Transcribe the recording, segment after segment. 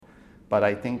but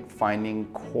I think finding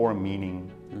core meaning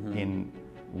in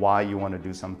why you want to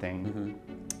do something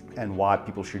and why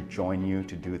people should join you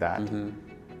to do that,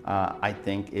 I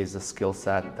think is a skill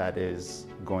set that is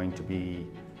going to be,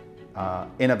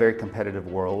 in a very competitive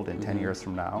world in 10 years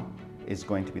from now, is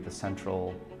going to be the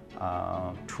central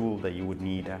tool that you would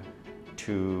need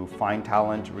to find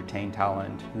talent, retain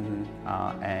talent,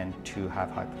 and to have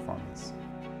high performance.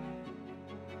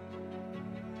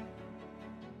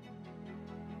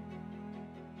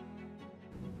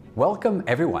 Welcome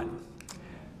everyone.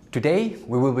 Today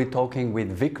we will be talking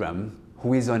with Vikram,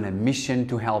 who is on a mission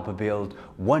to help build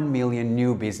 1 million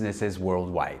new businesses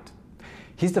worldwide.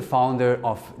 He's the founder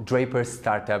of Draper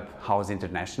Startup House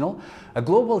International, a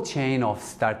global chain of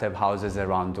startup houses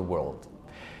around the world.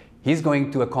 He's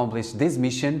going to accomplish this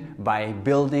mission by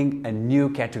building a new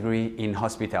category in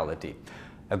hospitality,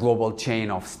 a global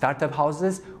chain of startup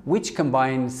houses which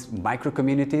combines micro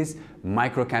communities,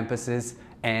 micro campuses,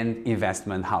 and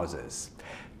investment houses.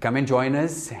 Come and join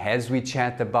us as we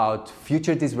chat about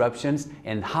future disruptions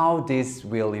and how this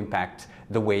will impact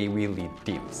the way we lead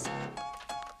teams.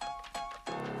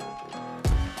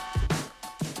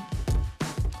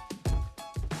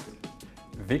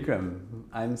 Vikram,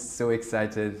 I'm so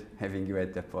excited having you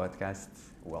at the podcast.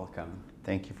 Welcome.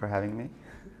 Thank you for having me.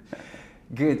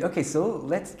 Good. Okay, so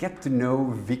let's get to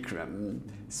know Vikram.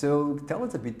 So tell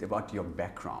us a bit about your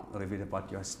background, a little bit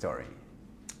about your story.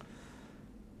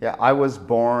 Yeah, I was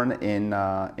born in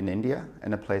India,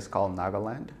 in a place called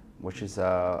Nagaland, which is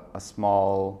a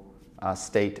small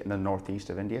state in the northeast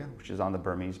of India, which is on the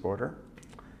Burmese border.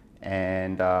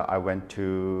 And I went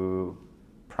to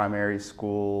primary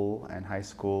school and high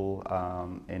school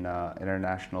in an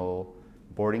international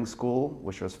boarding school,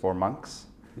 which was for monks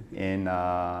in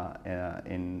the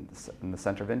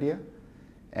center of India.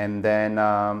 And then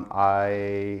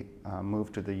I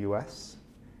moved to the US,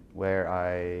 where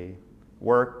I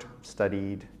worked,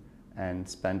 studied, and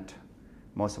spent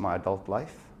most of my adult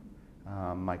life.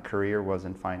 My career was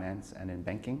in finance and in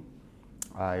banking.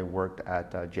 I worked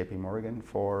at JP Morgan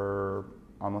for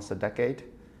almost a decade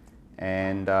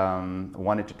and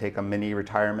wanted to take a mini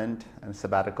retirement and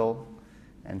sabbatical.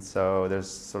 And so there's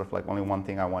sort of like only one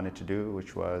thing I wanted to do,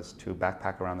 which was to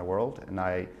backpack around the world. And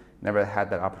I never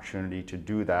had that opportunity to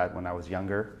do that when I was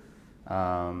younger.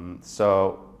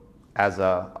 So as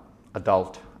an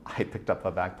adult, I picked up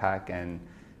a backpack and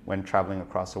went traveling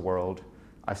across the world.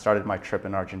 I started my trip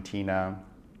in Argentina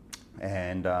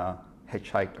and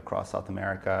hitchhiked across South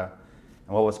America.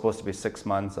 And what was supposed to be 6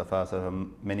 months of a sort of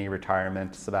mini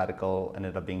retirement sabbatical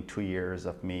ended up being 2 years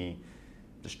of me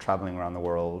just traveling around the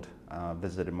world,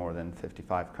 visited more than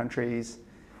 55 countries.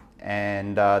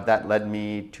 And that led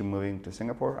me to moving to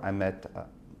Singapore. I met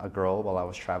a girl while I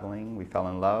was traveling. We fell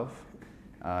in love.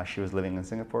 She was living in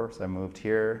Singapore, so I moved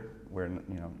here. We're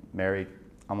married,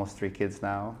 almost 3 kids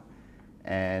now.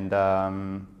 And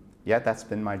yeah, that's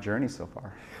been my journey so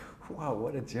far. Wow,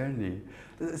 what a journey.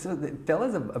 So tell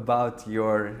us about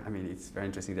it's very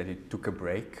interesting that you took a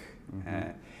break.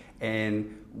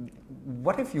 And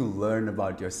what have you learned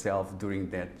about yourself during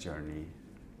that journey?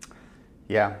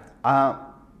 Yeah,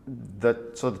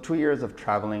 the 2 years of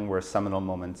traveling were seminal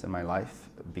moments in my life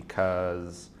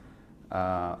because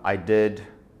I did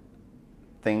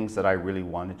things that I really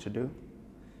wanted to do,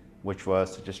 which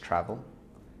was to just travel.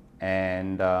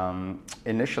 And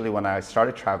initially when I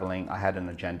started traveling, I had an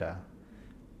agenda.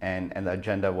 And the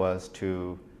agenda was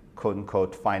to, quote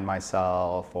unquote, find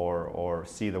myself or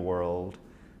see the world.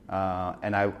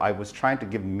 And I was trying to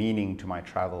give meaning to my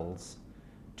travels,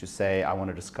 to say I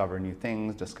want to discover new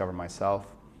things, discover myself.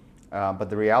 But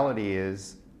the reality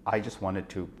is I just wanted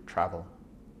to travel.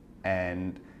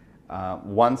 And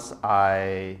once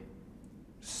I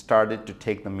started to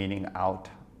take the meaning out,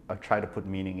 or try to put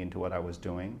meaning into what I was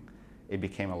doing, it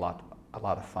became a lot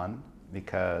of fun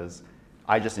because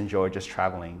I just enjoyed just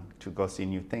traveling to go see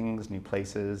new things, new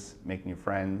places, make new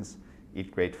friends, eat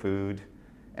great food.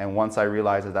 And once I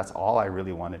realized that that's all I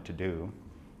really wanted to do,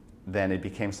 then it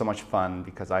became so much fun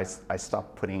because I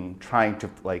stopped trying to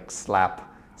like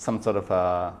slap some sort of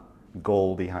a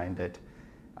goal behind it.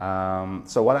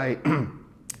 So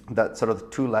that sort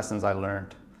of 2 lessons I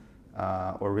learned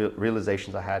or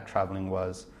realizations I had traveling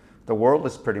was the world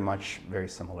is pretty much very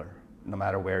similar no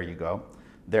matter where you go.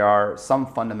 There are some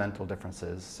fundamental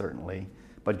differences, certainly,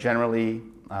 but generally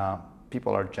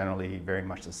people are generally very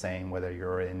much the same, whether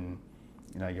you're in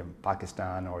you're in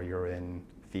Pakistan or you're in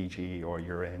Fiji or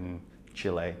you're in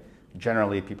Chile.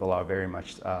 Generally people are very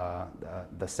much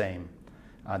the same.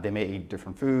 They may eat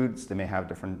different foods, they may have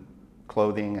different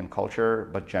clothing and culture,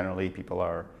 but generally people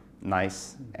are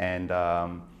nice and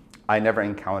I never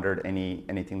encountered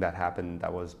anything that happened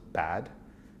that was bad.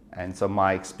 And so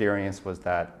my experience was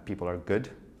that people are good,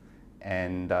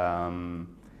 and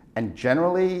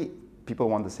generally people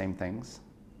want the same things,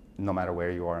 no matter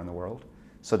where you are in the world.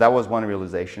 So that was one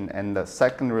realization. And the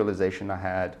second realization I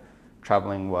had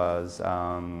traveling was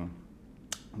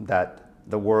that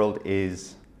the world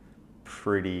is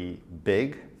pretty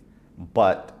big,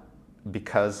 but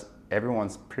because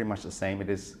everyone's pretty much the same,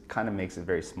 kind of makes it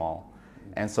very small.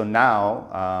 And so now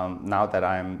that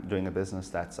I'm doing a business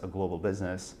that's a global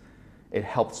business, it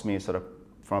helps me sort of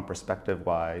from a perspective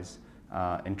wise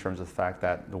in terms of the fact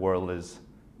that the world is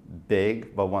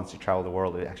big, but once you travel the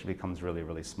world, it actually becomes really,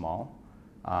 really small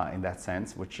in that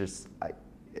sense, which is,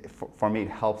 for me, it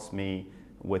helps me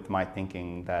with my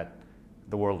thinking that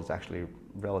the world is actually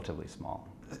relatively small.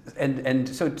 And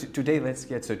so today,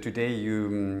 today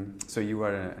you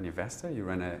are an investor, you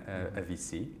run a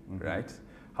VC, mm-hmm. right?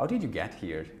 How did you get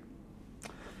here?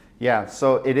 Yeah,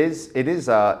 so it is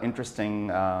an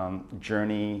interesting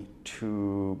journey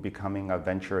to becoming a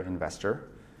venture investor,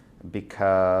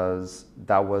 because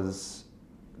that was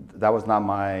not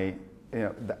my,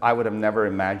 I would have never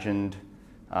imagined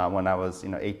when I was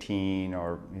 18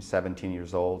 or 17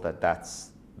 years old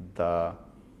that's the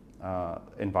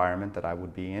environment that I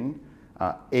would be in.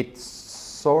 It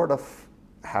sort of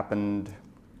happened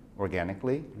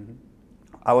organically. Mm-hmm.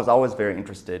 I was always very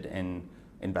interested in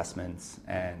investments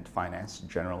and finance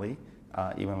generally,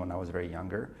 even when I was very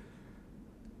younger.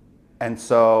 And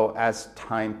so as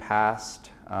time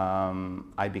passed,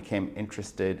 I became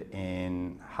interested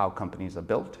in how companies are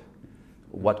built,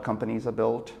 what companies are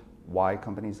built, why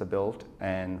companies are built,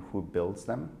 and who builds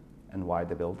them and why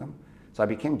they build them. So I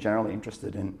became generally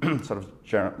interested in sort of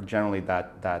generally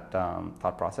that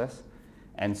thought process.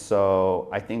 And so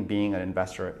I think being an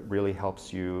investor really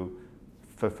helps you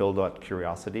fulfill that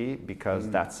curiosity, because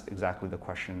that's exactly the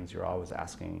questions you're always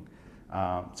asking.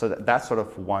 So that's sort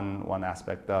of one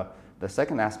aspect. The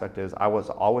second aspect is I was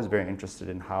always very interested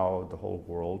in how the whole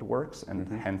world works, and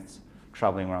hence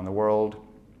traveling around the world.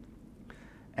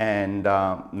 And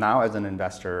now as an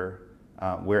investor,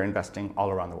 we're investing all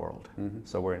around the world. Mm-hmm.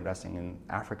 So we're investing in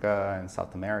Africa, in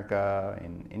South America,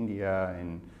 in India,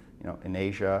 in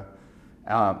Asia.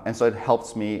 And so it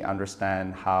helps me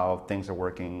understand how things are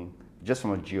working just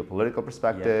from a geopolitical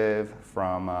perspective,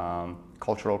 from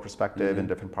cultural perspective in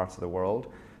different parts of the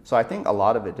world. So I think a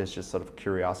lot of it is just sort of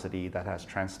curiosity that has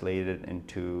translated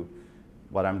into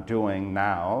what I'm doing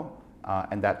now,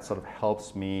 and that sort of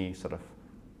helps me sort of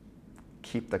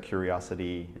keep the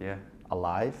curiosity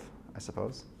alive, I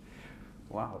suppose.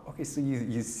 Wow. Okay, so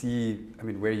you see,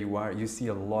 where you are, you see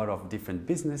a lot of different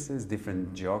businesses,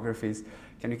 different geographies.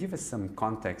 Can you give us some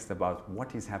context about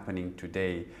what is happening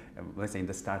today, let's say in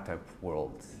the startup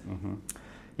world? Mm-hmm.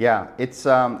 Yeah, it's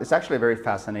actually a very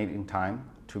fascinating time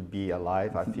to be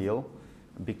alive, I feel,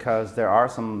 because there are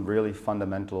some really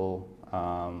fundamental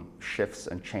shifts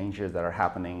and changes that are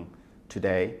happening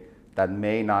today that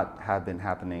may not have been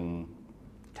happening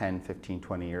 10, 15,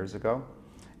 20 years ago.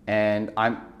 And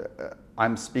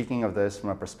I'm speaking of this from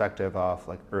a perspective of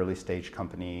like early stage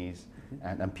companies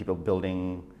and people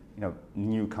building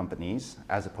new companies,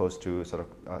 as opposed to sort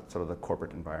of the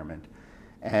corporate environment.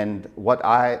 And what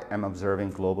I am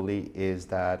observing globally is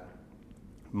that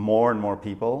more and more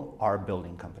people are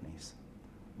building companies,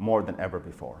 more than ever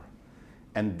before.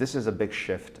 And this is a big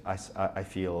shift, I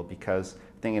feel, because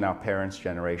I think in our parents'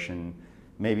 generation,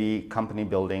 maybe company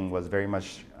building was very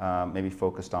much maybe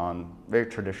focused on very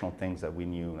traditional things that we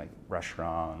knew, like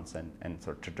restaurants and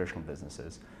sort of traditional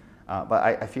businesses. But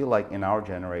I feel like in our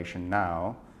generation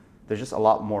now, there's just a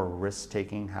lot more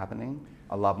risk-taking happening,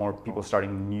 a lot more people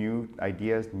starting new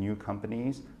ideas, new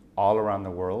companies all around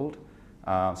the world.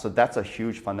 So that's a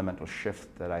huge fundamental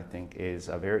shift that I think is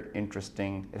a very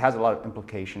interesting, it has a lot of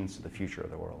implications to the future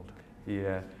of the world.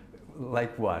 Yeah.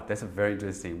 Like what? That's a very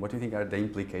interesting. What do you think are the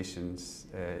implications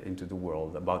into the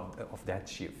world of that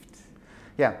shift?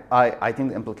 Yeah, I think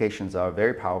the implications are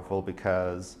very powerful,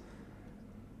 because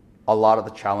a lot of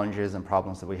the challenges and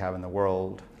problems that we have in the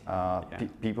world,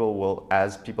 people will,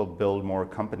 as people build more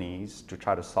companies to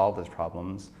try to solve those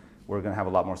problems, we're going to have a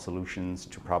lot more solutions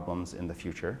to problems in the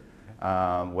future,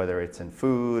 whether it's in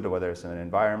food, or whether it's in an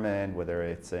environment, whether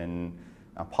it's in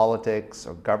politics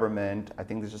or government. I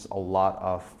think there's just a lot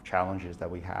of challenges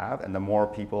that we have, and the more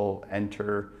people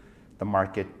enter the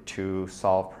market to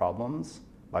solve problems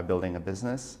by building a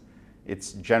business,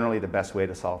 it's generally the best way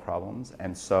to solve problems.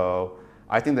 And so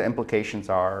I think the implications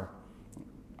are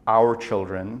our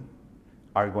children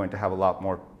are going to have a lot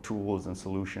more tools and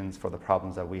solutions for the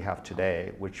problems that we have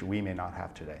today, which we may not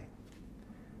have today.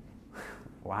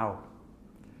 Wow.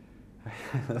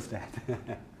 I love that.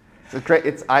 It's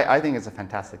great. I think it's a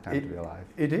fantastic time to be alive.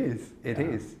 It is. It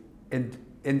is. And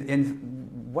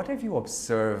what have you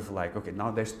observed? Like, okay,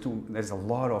 now there's a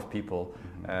lot of people.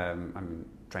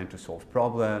 Trying to solve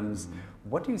problems.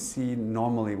 What do you see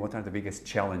normally? What are the biggest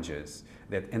challenges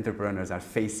that entrepreneurs are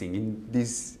facing in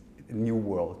this new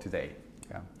world today?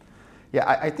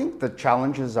 I think the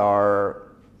challenges are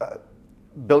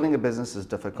building a business is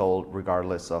difficult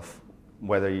regardless of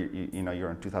whether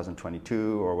you're in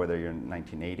 2022 or whether you're in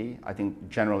 1980. I think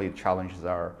generally challenges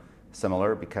are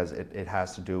similar because it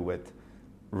has to do with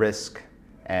risk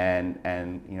and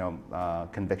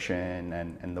conviction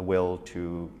and the will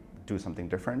to do something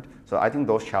different. So I think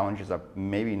those challenges are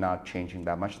maybe not changing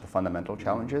that much, the fundamental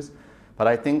challenges. But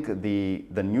I think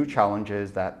the new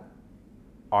challenges that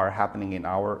are happening in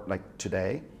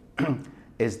today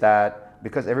is that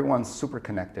because everyone's super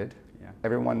connected,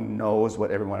 everyone knows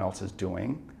what everyone else is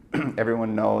doing,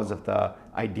 everyone knows of the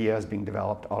ideas being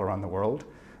developed all around the world.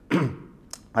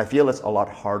 I feel it's a lot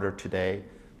harder today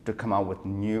to come out with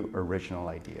new original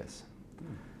ideas.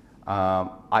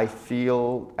 I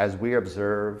feel as we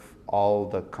observe all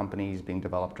the companies being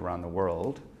developed around the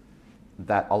world,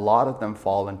 that a lot of them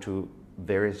fall into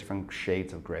various different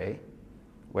shades of gray,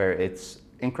 where it's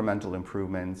incremental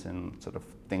improvements in sort of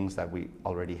things that we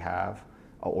already have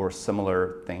or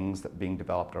similar things that being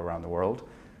developed around the world.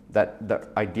 That the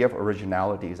idea of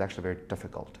originality is actually very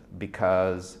difficult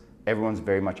because everyone's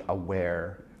very much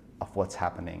aware of what's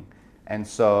happening. And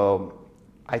so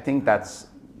I think that's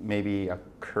maybe a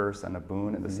curse and a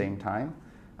boon at the same time.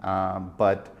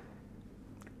 But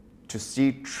to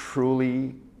see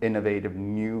truly innovative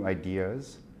new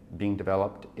ideas being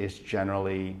developed is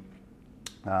generally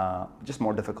just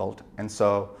more difficult. And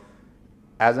so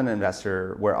as an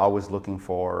investor, we're always looking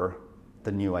for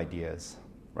the new ideas,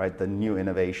 right? The new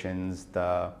innovations,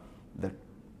 the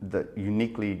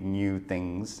uniquely new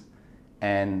things.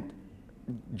 And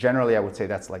generally, I would say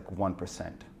that's like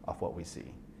 1% of what we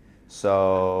see.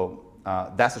 So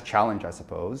that's a challenge, I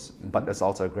suppose, but it's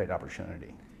also a great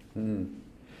opportunity.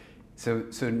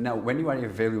 So now, when you are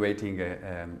evaluating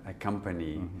a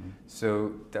company,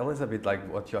 so tell us a bit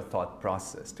like what's your thought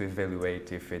process to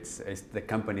evaluate if the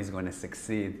company is going to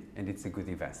succeed and it's a good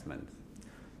investment.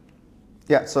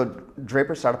 Yeah, so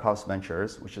Draper Startup House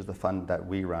Ventures, which is the fund that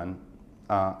we run,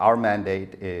 our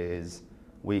mandate is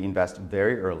we invest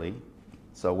very early.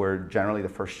 So we're generally the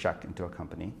first check into a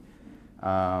company.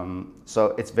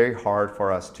 So it's very hard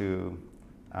for us to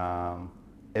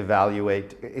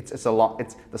evaluate.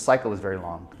 The cycle is very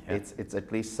long. Yeah. It's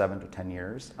at least 7 to 10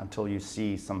 years until you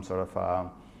see some sort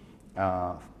of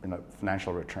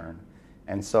financial return.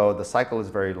 And so the cycle is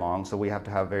very long. So we have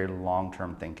to have very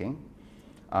long-term thinking.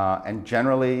 And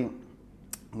generally,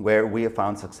 where we have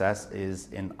found success is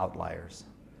in outliers.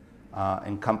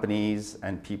 In companies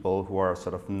and people who are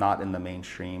sort of not in the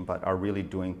mainstream but are really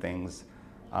doing things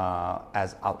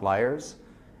as outliers,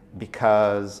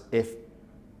 because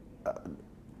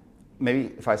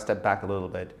maybe if I step back a little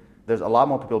bit, there's a lot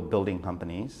more people building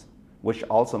companies, which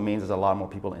also means there's a lot more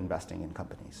people investing in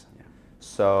companies. Yeah.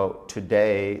 So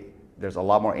today, there's a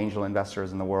lot more angel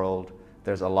investors in the world.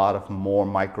 There's a lot of more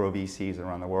micro VCs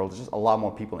around the world. There's just a lot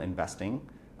more people investing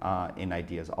in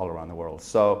ideas all around the world.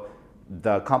 So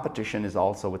the competition is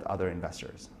also with other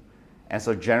investors. And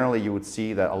so generally you would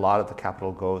see that a lot of the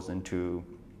capital goes into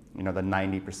the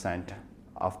 90%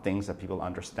 of things that people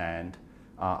understand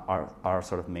are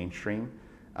sort of mainstream.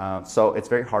 So it's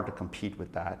very hard to compete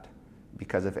with that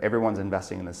because if everyone's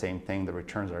investing in the same thing, the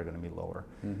returns are going to be lower.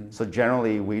 So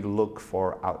generally we look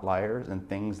for outliers and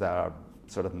things that are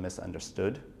sort of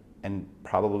misunderstood, and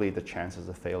probably the chances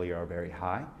of failure are very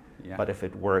high. Yeah. But if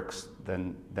it works,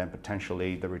 then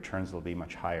potentially the returns will be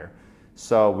much higher.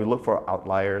 So we look for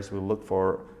outliers.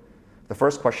 The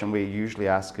first question we usually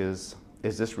ask is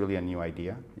this really a new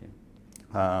idea?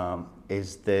 Yeah.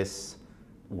 Is this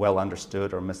well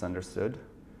understood or misunderstood?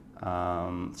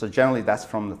 So generally that's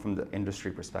from the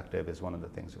industry perspective is one of the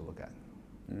things we look at.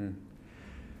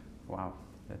 Wow.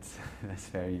 That's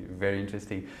very, very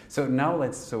interesting. So now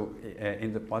in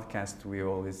the podcast, we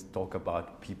always talk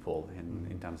about people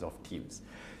in terms of teams.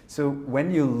 So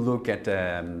when you look at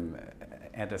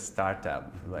a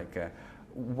startup,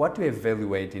 what do you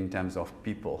evaluate in terms of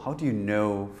people? How do you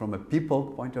know from a people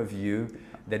point of view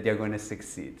that they're going to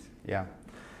succeed? Yeah.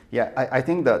 I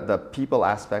think the people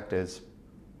aspect is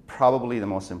probably the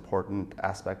most important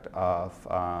aspect of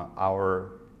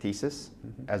our thesis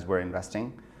as we're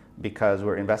investing. Because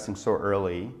we're investing so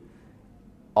early,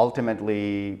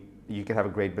 ultimately you could have a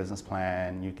great business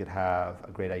plan, you could have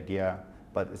a great idea,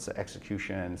 but it's the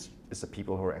execution, it's the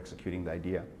people who are executing the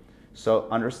idea. So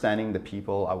understanding the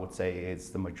people, I would say, is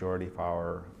the majority of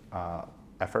our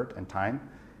effort and time.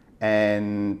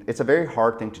 And it's a very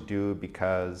hard thing to do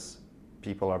because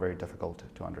people are very difficult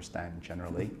to understand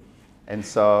generally. And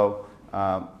so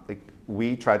like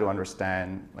we try to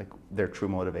understand like their true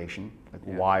motivation, like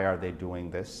why are they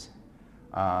doing this?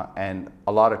 And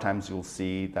a lot of times you'll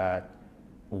see that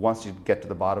once you get to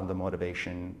the bottom of the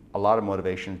motivation, a lot of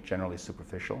motivation is generally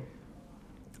superficial.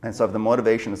 And so if the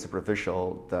motivation is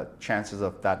superficial, the chances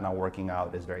of that not working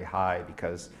out is very high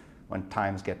because when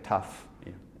times get tough,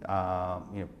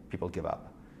 people give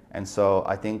up. And so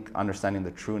I think understanding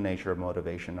the true nature of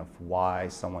motivation of why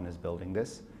someone is building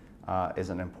this is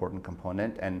an important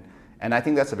component. And I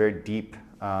think that's a very deep,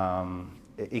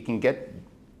 it can get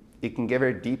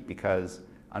very deep because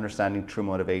understanding true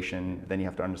motivation, then you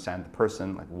have to understand the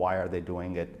person, like why are they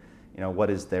doing it?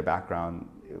 What is their background?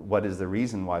 What is the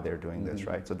reason why they're doing this,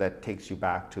 right? So that takes you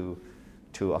back to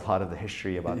a lot of the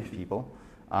history about the people.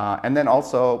 And then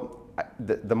also,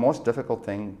 the most difficult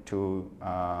thing to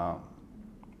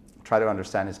try to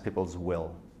understand is people's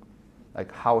will.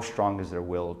 Like how strong is their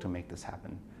will to make this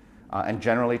happen? And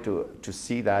generally to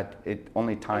see that,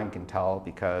 only time can tell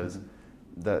because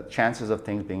the chances of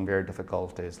things being very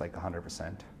difficult is like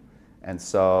 100%. And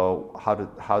so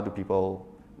how do people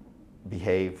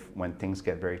behave when things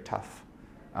get very tough?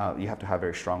 You have to have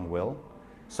very strong will.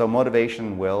 So motivation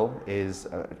and will is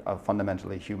a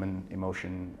fundamentally human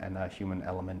emotion and a human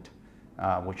element,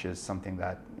 which is something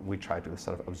that we try to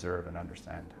sort of observe and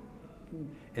understand.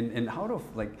 And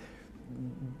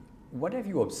what have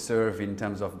you observed in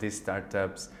terms of these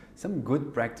startups? Some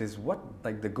good practice, what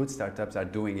like the good startups are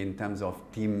doing in terms of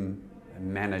team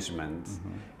management?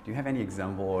 Do you have any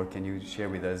example, or can you share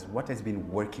with us what has been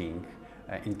working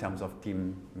in terms of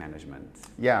team management?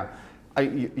 Yeah,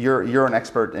 you're an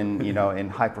expert in in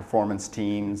high performance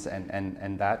teams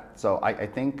and that. So I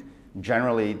think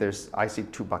generally I see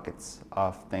two buckets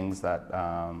of things that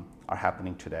are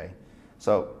happening today.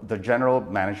 So the general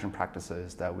management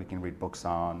practices that we can read books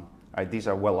on, right? These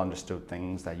are well understood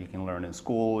things that you can learn in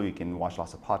school. You can watch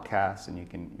lots of podcasts, and you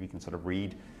can sort of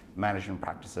read management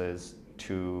practices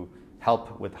to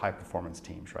help with high performance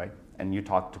teams, right? And you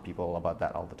talk to people about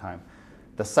that all the time.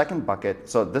 The second bucket,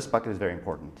 so this bucket is very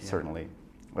important, certainly.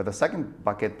 But the second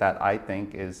bucket that I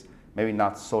think is maybe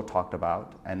not so talked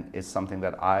about and is something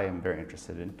that I am very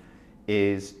interested in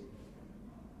is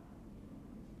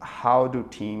how do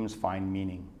teams find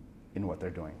meaning in what they're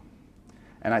doing?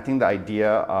 And I think the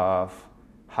idea of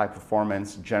high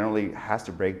performance generally has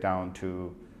to break down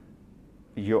to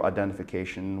your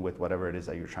identification with whatever it is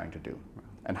that you're trying to do.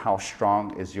 And how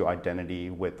strong is your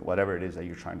identity with whatever it is that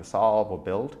you're trying to solve or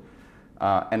build.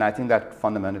 And I think that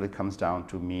fundamentally comes down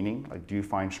to meaning. Like, do you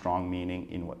find strong meaning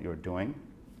in what you're doing?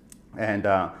 And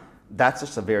that's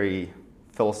just a very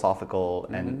philosophical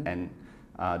and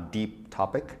deep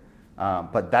topic.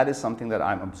 But that is something that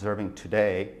I'm observing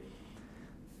today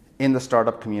in the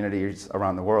startup communities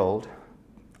around the world.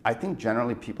 I think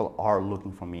generally people are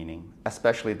looking for meaning,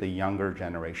 especially the younger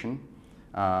generation.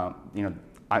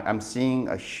 I'm seeing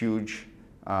a huge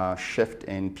shift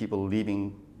in people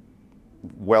leaving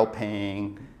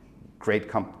well-paying,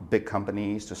 big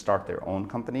companies to start their own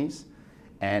companies.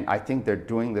 And I think they're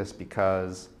doing this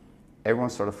because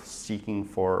everyone's sort of seeking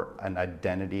for an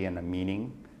identity and a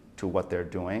meaning to what they're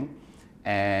doing.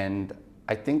 And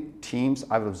I think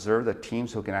I've observed that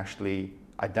teams who can actually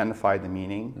identify the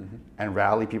meaning and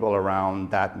rally people around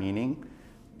that meaning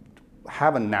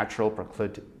have a natural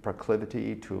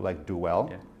proclivity to like do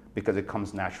well because it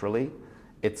comes naturally.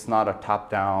 It's not a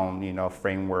top-down,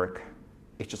 framework.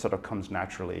 It just sort of comes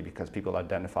naturally because people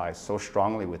identify so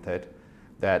strongly with it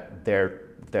that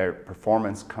their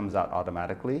performance comes out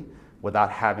automatically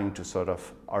without having to sort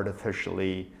of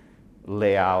artificially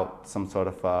lay out some sort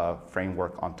of a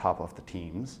framework on top of the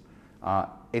teams.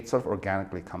 It sort of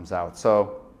organically comes out.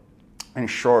 So in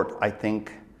short, I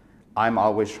think I'm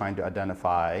always trying to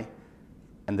identify,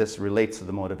 and this relates to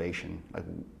the motivation, like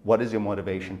what is your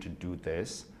motivation to do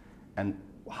this, and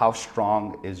how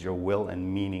strong is your will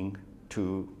and meaning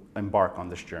to embark on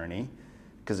this journey?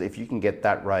 Because if you can get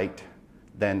that right,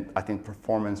 then I think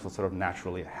performance will sort of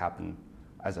naturally happen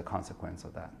as a consequence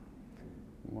of that.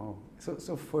 Wow.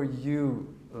 So for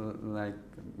you, like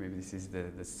maybe this is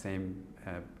the same,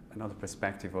 another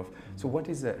perspective of, so what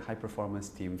is a high performance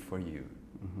team for you?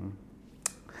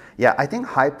 Yeah, I think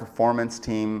high performance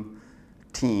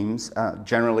teams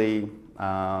generally,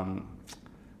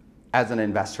 as an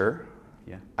investor,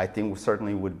 I think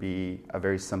certainly would be a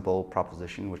very simple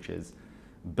proposition, which is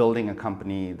building a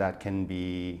company that can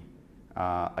be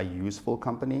a useful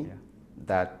company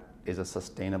that is a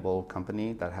sustainable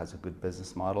company that has a good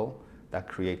business model, that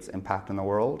creates impact in the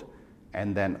world,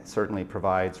 and then certainly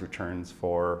provides returns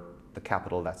for the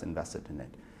capital that's invested in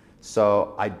it.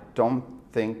 So I don't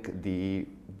think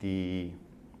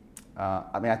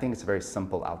I think it's a very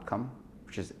simple outcome,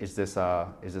 which is this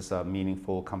a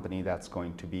meaningful company that's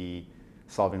going to be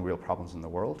solving real problems in the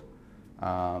world,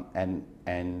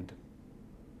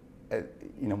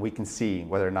 we can see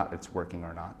whether or not it's working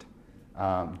or not.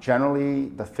 Generally,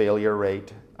 the failure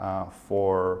rate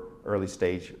for early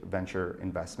stage venture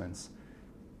investments,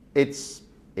 it's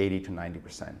 80 to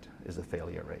 90% is the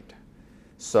failure rate.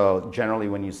 So generally,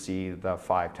 when you see the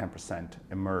 5-10%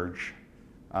 emerge,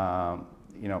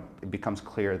 it becomes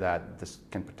clear that this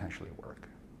can potentially work.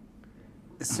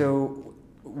 So,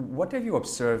 what have you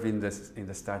observed in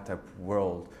the startup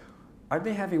world? Are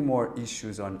they having more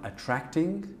issues on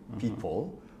attracting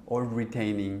people or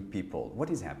retaining people? What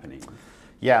is happening?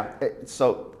 Yeah,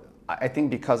 so I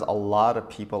think because a lot of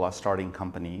people are starting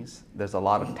companies, there's a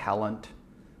lot of talent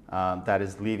that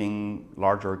is leaving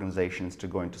large organizations to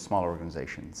go into smaller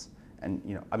organizations. And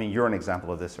you're an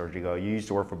example of this, Rodrigo. You used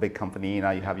to work for a big company,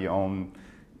 now you have your own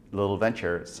little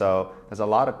venture. So there's a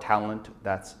lot of talent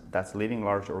that's leaving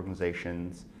large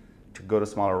organizations to go to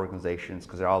smaller organizations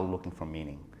because they're all looking for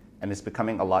meaning. And it's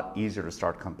becoming a lot easier to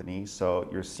start companies. So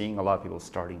you're seeing a lot of people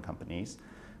starting companies,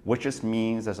 which just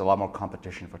means there's a lot more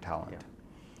competition for talent.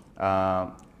 Yeah.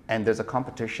 And there's a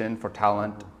competition for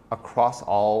talent across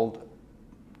all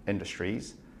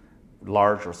industries,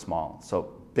 large or small.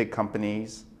 So big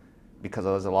companies, because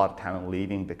there's a lot of talent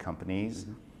leaving big companies,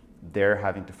 they're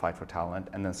having to fight for talent.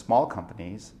 And then small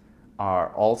companies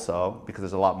are also, because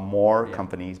there's a lot more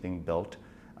companies being built.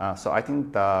 So I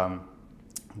think the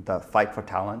fight for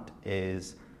talent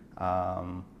is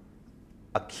a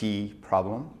key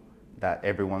problem that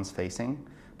everyone's facing.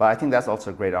 But I think that's also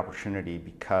a great opportunity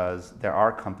because there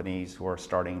are companies who are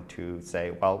starting to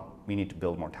say, well, we need to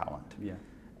build more talent. Yeah.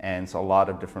 And so a lot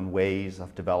of different ways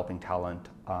of developing talent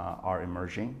are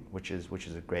emerging, which is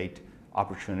a great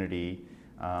opportunity.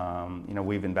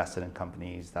 We've invested in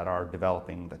companies that are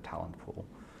developing the talent pool.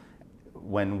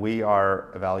 When we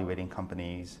are evaluating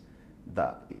companies,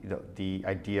 the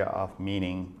idea of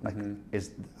meaning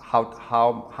is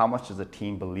how much does a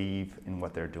team believe in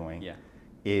what they're doing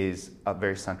is a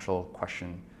very central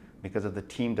question, because if the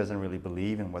team doesn't really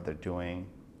believe in what they're doing,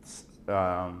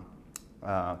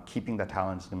 keeping the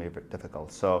talent is going to be a bit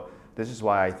difficult. So this is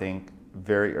why I think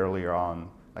very early on,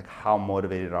 like how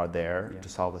motivated are they to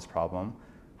solve this problem,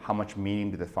 how much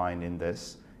meaning do they find in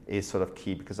this is sort of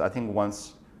key, because I think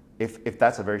if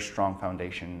that's a very strong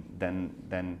foundation,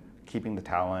 then keeping the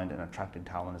talent and attracting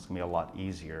talent is going to be a lot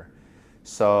easier.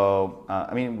 So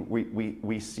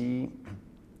we see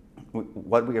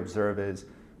what we observe is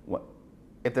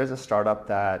if there's a startup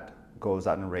that goes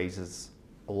out and raises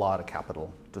a lot of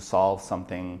capital to solve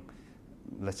something,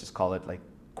 let's just call it like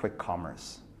quick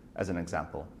commerce as an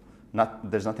example.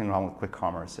 There's nothing wrong with quick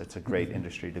commerce. It's a great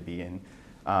industry to be in.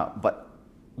 But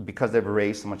because they've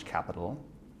raised so much capital,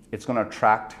 it's going to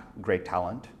attract great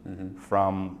talent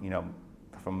from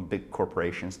big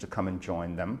corporations to come and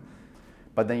join them.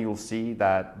 But then you'll see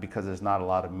that because there's not a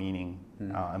lot of meaning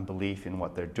and belief in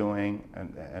what they're doing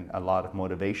and a lot of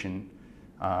motivation,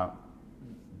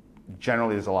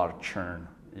 generally there's a lot of churn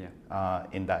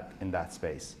in that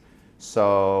space.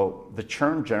 So the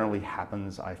churn generally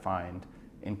happens, I find,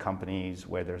 in companies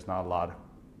where there's not a lot of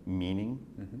meaning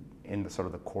in the sort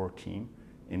of the core team,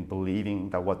 in believing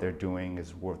that what they're doing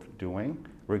is worth doing,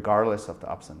 regardless of the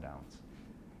ups and downs.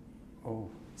 Oh,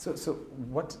 so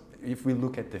what if we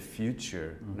look at the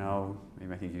future now?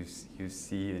 I think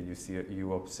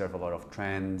you observe a lot of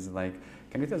trends. Like,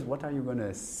 can you tell us what are you going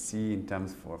to see in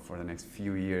terms for the next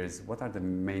few years? What are the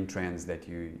main trends that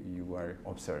you are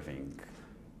observing?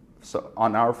 So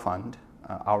on our fund,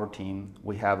 our team,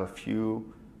 we have a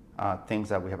few things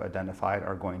that we have identified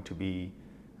are going to be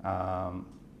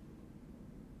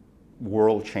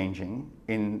world-changing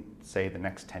in, say, the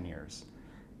next 10 years.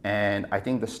 And I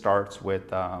think this starts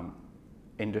with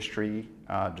industry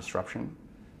disruption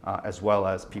as well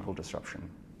as people disruption.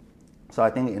 So I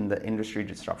think in the industry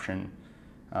disruption,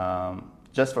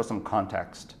 just for some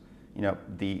context,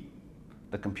 the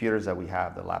computers that we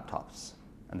have, the laptops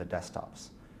and the desktops,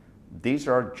 these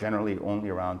are generally only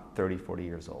around 30, 40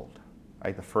 years old.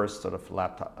 Right? The first sort of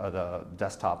laptop, the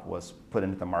desktop was put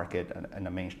into the market in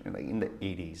the mainstream in the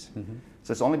 80s.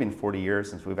 So it's only been 40 years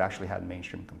since we've actually had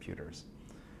mainstream computers.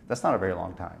 That's not a very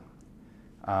long time.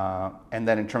 And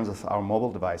then in terms of our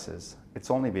mobile devices, it's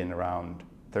only been around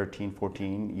 13,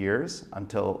 14 years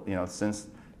until, since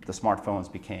the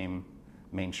smartphones became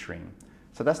mainstream.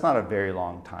 So that's not a very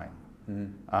long time.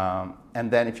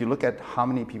 And then if you look at how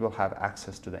many people have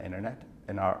access to the internet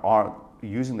and are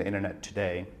using the internet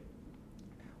today,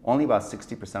 only about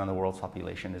 60% of the world's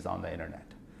population is on the internet.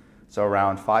 So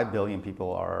around 5 billion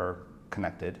people are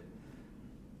connected.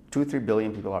 2-3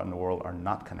 billion people out in the world are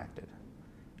not connected.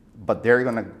 But they're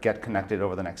going to get connected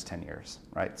over the next 10 years,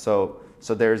 right? So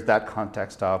there's that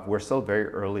context of we're still very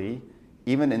early,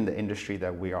 even in the industry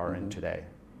that we are in today,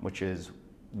 which is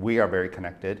we are very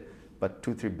connected, but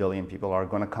 2-3 billion people are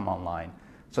going to come online.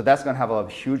 So that's going to have a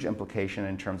huge implication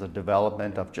in terms of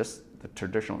development of just the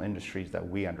traditional industries that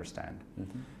we understand.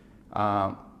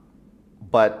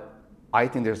 But I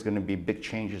think there's going to be big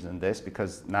changes in this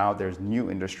because now there's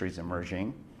new industries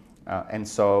emerging. And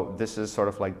so this is sort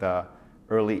of like the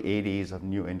early 80s of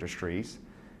new industries.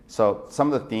 So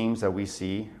some of the themes that we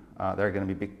see, there are going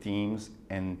to be big themes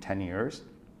in 10 years.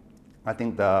 I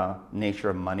think the nature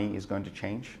of money is going to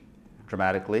change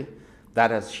dramatically.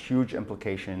 That has huge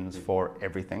implications for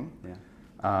everything.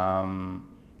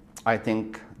 I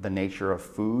think the nature of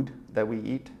food that we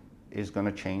eat is going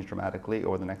to change dramatically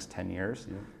over the next 10 years.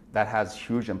 That has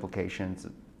huge implications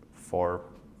for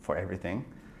everything.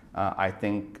 I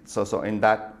think so in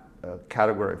that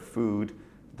category of food,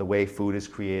 the way food is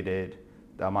created,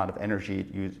 the amount of energy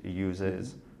it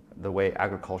uses, the way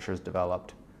agriculture is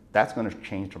developed, that's going to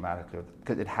change dramatically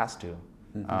because it has to.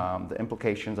 The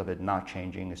implications of it not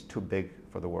changing is too big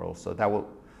for the world, so that will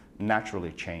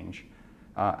naturally change.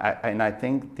 And I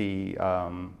think the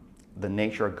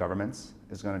nature of governments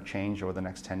is going to change over the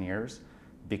next 10 years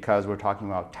because we're talking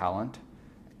about talent.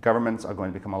 Governments are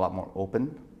going to become a lot more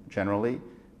open generally.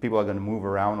 People are going to move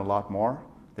around a lot more.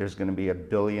 There's going to be 1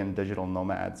 billion digital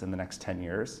nomads in the next 10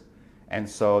 years. And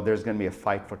so there's going to be a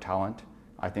fight for talent.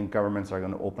 I think governments are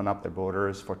going to open up their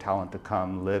borders for talent to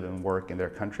come live and work in their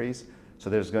countries. So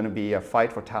there's going to be a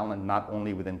fight for talent not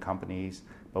only within companies,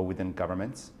 but within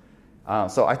governments.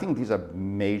 So I think these are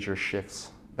major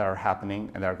shifts that are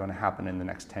happening and that are going to happen in the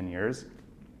next 10 years,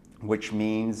 which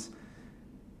means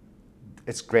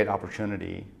it's great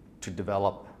opportunity to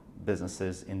develop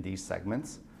businesses in these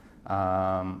segments.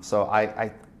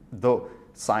 Though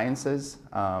sciences,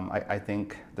 I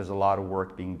think there's a lot of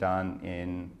work being done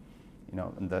in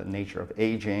the nature of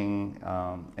aging,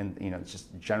 and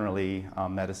just generally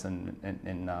medicine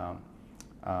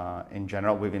in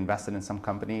general. We've invested in some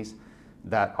companies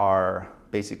that are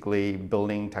basically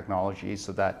building technologies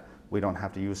so that we don't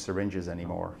have to use syringes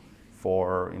anymore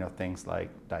for things like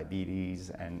diabetes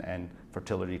and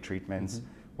fertility treatments,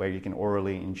 where you can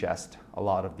orally ingest a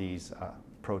lot of these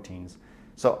proteins.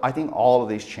 So I think all of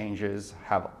these changes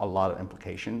have a lot of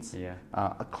implications.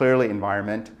 Clearly,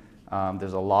 environment.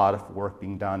 There's a lot of work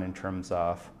being done in terms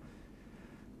of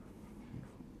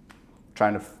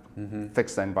trying to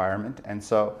fix the environment. And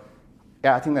so,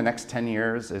 I think the next 10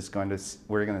 years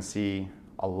we're going to see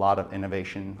a lot of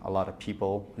innovation, a lot of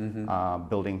people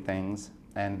building things.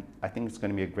 And I think it's going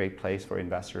to be a great place for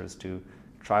investors to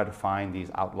try to find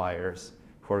these outliers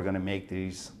who are going to make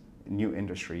these new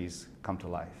industries come to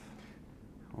life.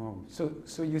 Oh,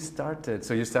 so you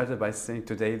started by saying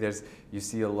today you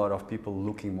see a lot of people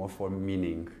looking more for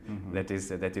meaning. That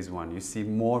is one. You see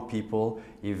more people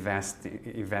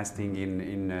investing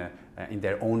in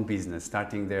their own business,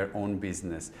 starting their own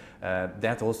business.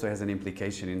 That also has an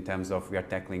implication in terms of we are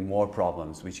tackling more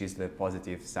problems, which is the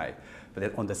positive side.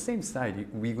 But on the same side,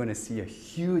 we're going to see a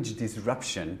huge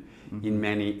disruption in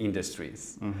many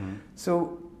industries.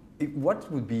 So,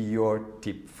 what would be your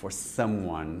tip for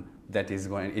someone that is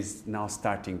now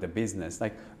starting the business?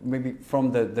 Like maybe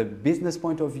from the business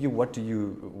point of view, what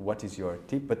is your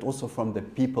tip? But also from the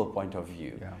people point of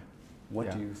view, what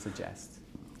do you suggest?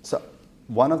 So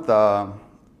one of the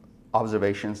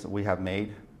observations that we have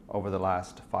made over the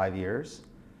last 5 years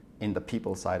in the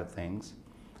people side of things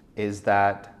is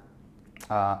that,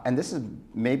 and this is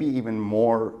maybe even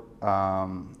more,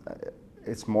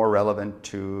 it's more relevant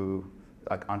to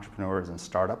like entrepreneurs and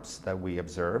startups that we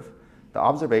observe. The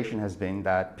observation has been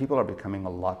that people are becoming a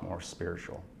lot more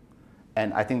spiritual.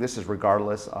 And I think this is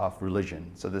regardless of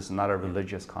religion. So this is not a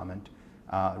religious comment.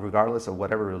 Regardless of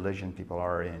whatever religion people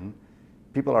are in,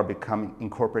 people are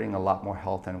incorporating a lot more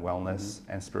health and wellness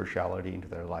and spirituality into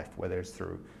their life, whether it's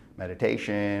through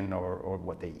meditation or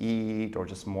what they eat or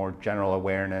just more general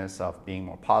awareness of being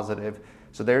more positive.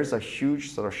 So there's a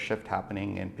huge sort of shift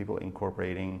happening in people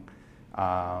incorporating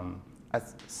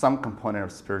some component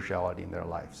of spirituality in their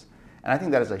lives. And I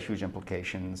think that has a huge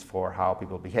implications for how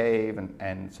people behave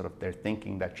and sort of their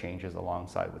thinking that changes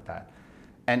alongside with that.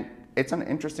 And it's an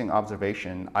interesting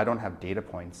observation. I don't have data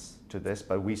points to this,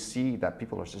 but we see that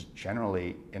people are just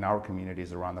generally in our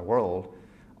communities around the world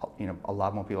a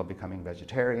lot more people are becoming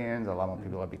vegetarians, a lot more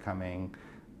people are becoming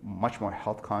much more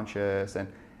health conscious,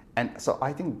 and so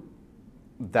I think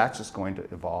that's just going to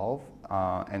evolve,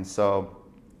 and so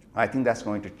I think that's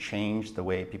going to change the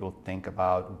way people think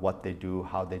about what they do,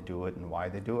 how they do it, and why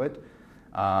they do it.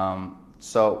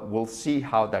 So we'll see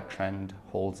how that trend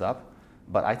holds up,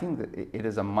 but I think that it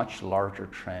is a much larger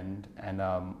trend, and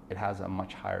it has a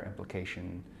much higher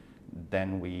implication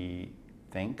than we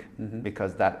think,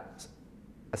 because that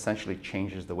essentially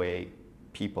changes the way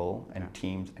people and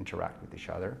teams interact with each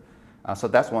other. So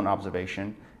that's one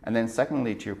observation. And then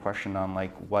secondly, to your question on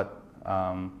like what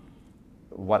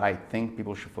I think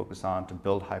people should focus on to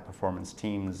build high performance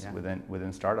teams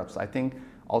within startups, I think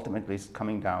ultimately it's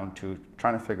coming down to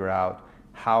trying to figure out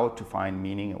how to find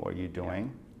meaning in what you're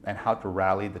doing and how to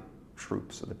rally the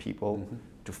troops or the people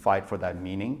to fight for that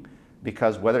meaning.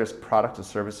 Because whether it's products or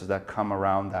services that come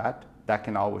around that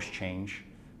can always change.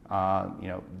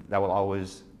 That will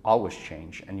always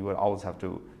change, and you would always have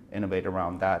to innovate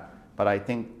around that. But I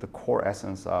think the core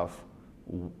essence of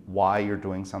why you're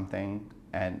doing something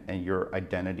and your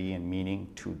identity and meaning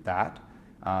to that,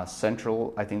 I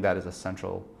think that is a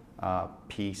central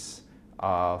piece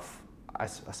of, I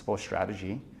suppose,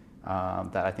 strategy.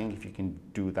 That I think if you can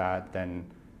do that,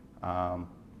 then high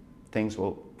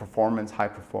performance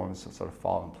will sort of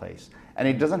fall in place. And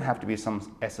it doesn't have to be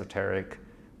some esoteric,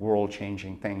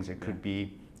 world-changing things. It could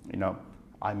be,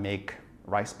 I make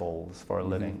rice bowls for a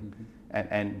living,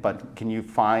 but can you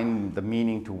find the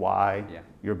meaning to why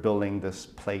you're building this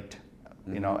plate,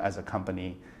 as a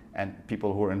company, and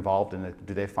people who are involved in it,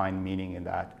 do they find meaning in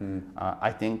that?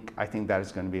 I think that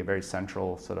is going to be a very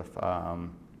central sort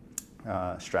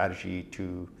of strategy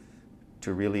to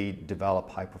really develop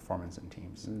high performance in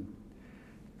teams.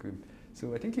 Good.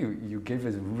 So I think you gave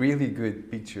us a really good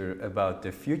picture about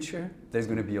the future. There's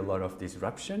going to be a lot of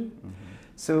disruption.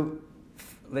 So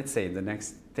let's say in the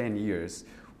next 10 years,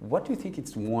 what do you think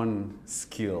is one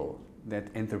skill that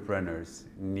entrepreneurs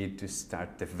need to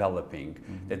start developing,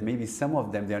 that maybe some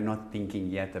of them, they're not thinking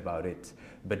yet about it,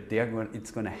 but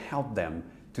it's going to help them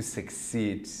to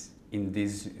succeed in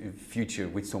this future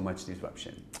with so much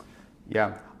disruption?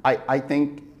 Yeah, I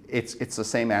think it's the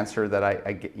same answer that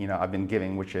I've been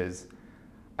giving, which is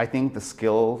I think the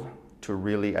skill to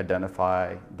really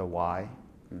identify the why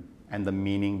and the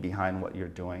meaning behind what you're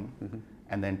doing,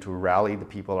 and then to rally the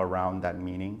people around that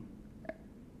meaning,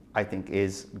 I think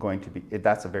is going to be,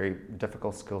 that's a very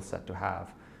difficult skill set to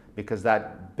have, because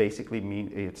that basically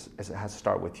means it has to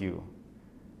start with you.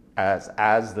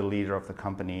 As the leader of the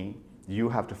company, you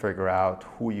have to figure out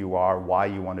who you are, why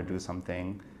you want to do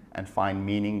something, and find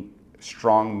meaning,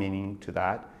 strong meaning to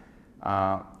that.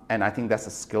 And I think that's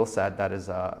a skill set that is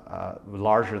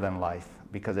larger than life,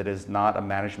 because it is not a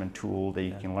management tool that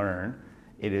you can learn.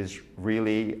 It is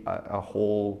really a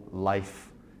whole life.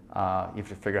 You have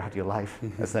to figure out your life,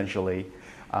 essentially.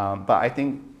 But I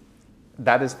think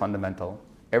that is fundamental.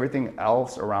 Everything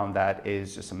else around that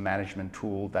is just a management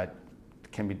tool that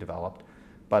can be developed.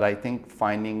 But I think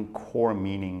finding core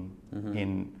meaning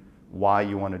in why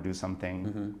you want to do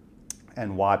something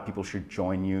and why people should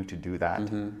join you to do that,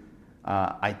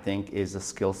 I think is a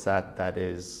skill set that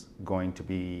is going to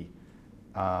be,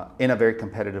 in a very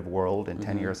competitive world in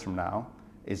 10 years from now,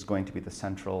 is going to be the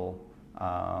central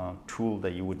tool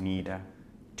that you would need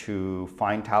to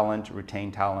find talent,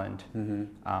 retain talent,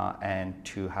 and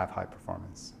to have high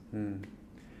performance.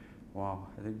 Wow,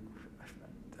 I think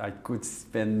I could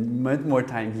spend much more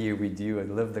time here with you. I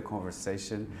love the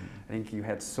conversation. I think you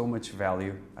had so much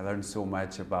value. I learned so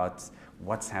much about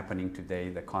what's happening today,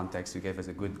 the context. You gave us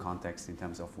a good context in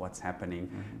terms of what's happening,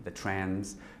 the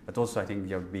trends, but also I think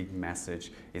your big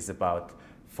message is about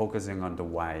focusing on the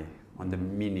why, on the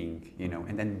meaning,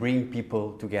 and then bring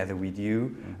people together with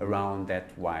you around that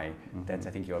why. That's,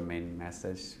 I think, your main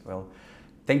message. Well,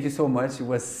 thank you so much. It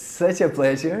was such a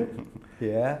pleasure.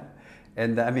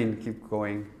 And I mean, keep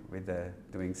going with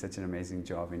doing such an amazing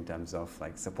job in terms of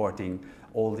like supporting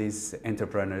all these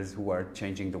entrepreneurs who are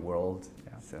changing the world.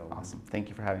 So awesome. Thank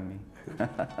you for having me.